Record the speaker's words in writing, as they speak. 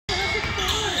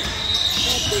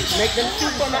Make them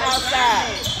shoot from the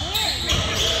outside.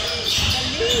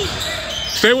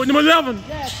 Stay with number 11.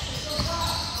 Yes.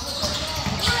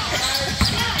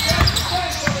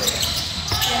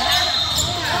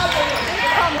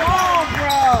 Come on,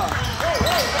 bro.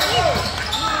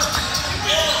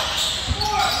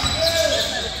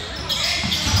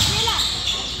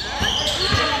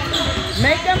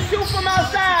 Make them shoot from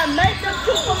outside. Make them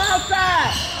shoot from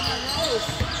outside.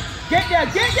 Get there,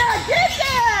 get there, get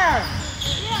there.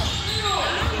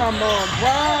 Come on,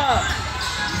 bro.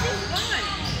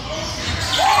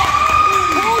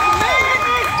 Whose man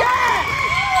is that?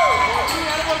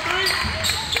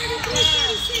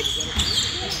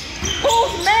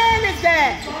 Whose man is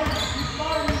that?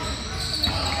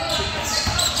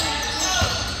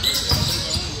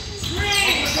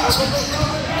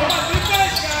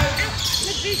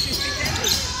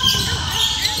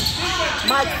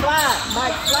 Mike slide,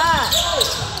 Mike slide.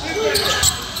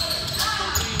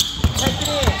 Take it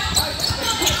in.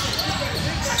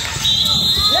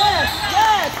 Yes,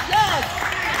 yes, yes.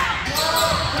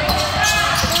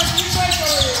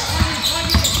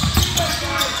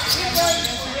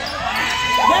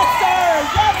 Yes, sir,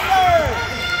 yes, sir.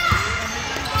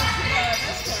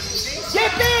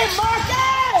 Get in,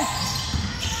 Marcus.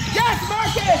 Yes,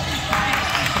 Marcus.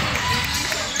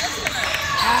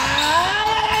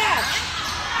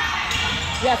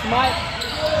 Yes, Mike.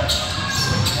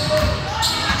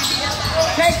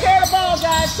 Take care of the ball,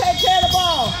 guys. Take care of the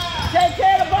ball. Take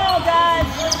care of the ball, guys.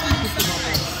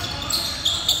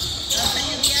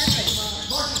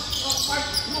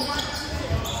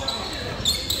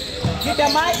 Get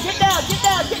that, Mike. Get down. Get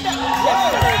down. Get down.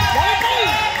 Yes, sir. Baby.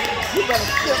 You better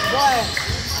skip, boy.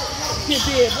 Get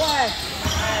there, boy.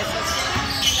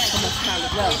 How much time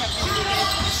is left?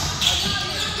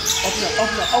 Open up,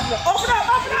 open up, open up, open up,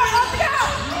 open up, open up!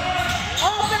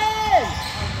 Open!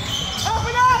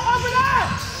 Open up, open up!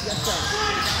 Yes, sir.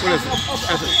 What is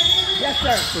it? Yes,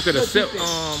 sir. What's that, a silk?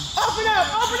 Open up,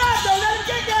 don't let him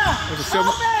get down! What's a silver?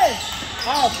 Open!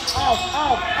 Off.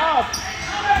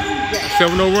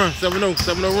 7-0 run,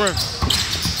 7-0 run.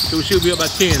 So we should be up by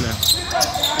 10 now.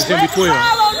 It's going to be 12. Where's the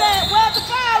foul on that? Where's the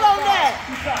foul on that?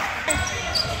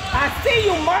 I see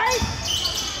you, Mike.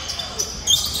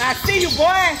 I see you,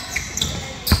 boy.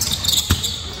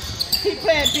 Keep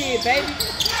playing big, baby.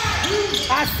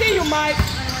 I see you, Mike.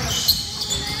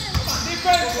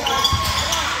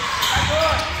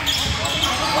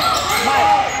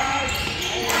 Mike.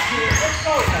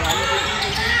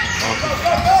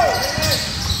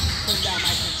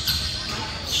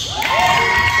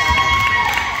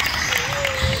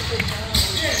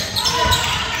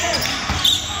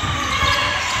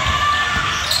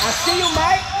 I see you,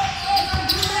 Mike.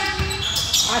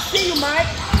 I see you, Mike.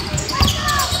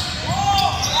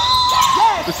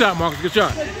 Yes. Good shot, Marcus. Good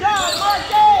shot. Good job,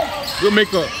 Marcus. Good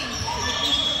makeup.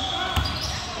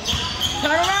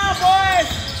 Turn around, boys.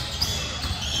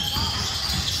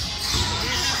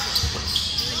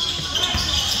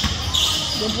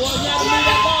 The boys know how to move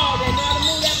that ball. They know how to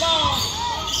move that ball.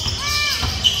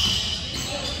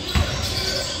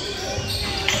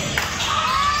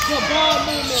 Good ball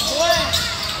movement, boy.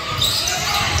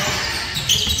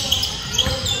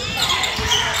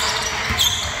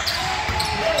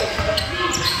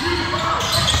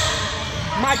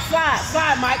 Mike,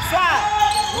 slide, Mike, slide.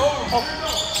 Oh.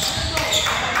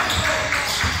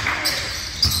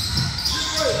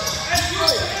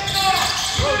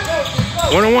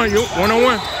 1-on-1, you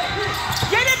 1-on-1.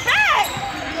 Get it back.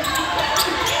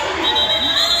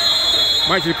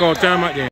 Mike should call timeout then.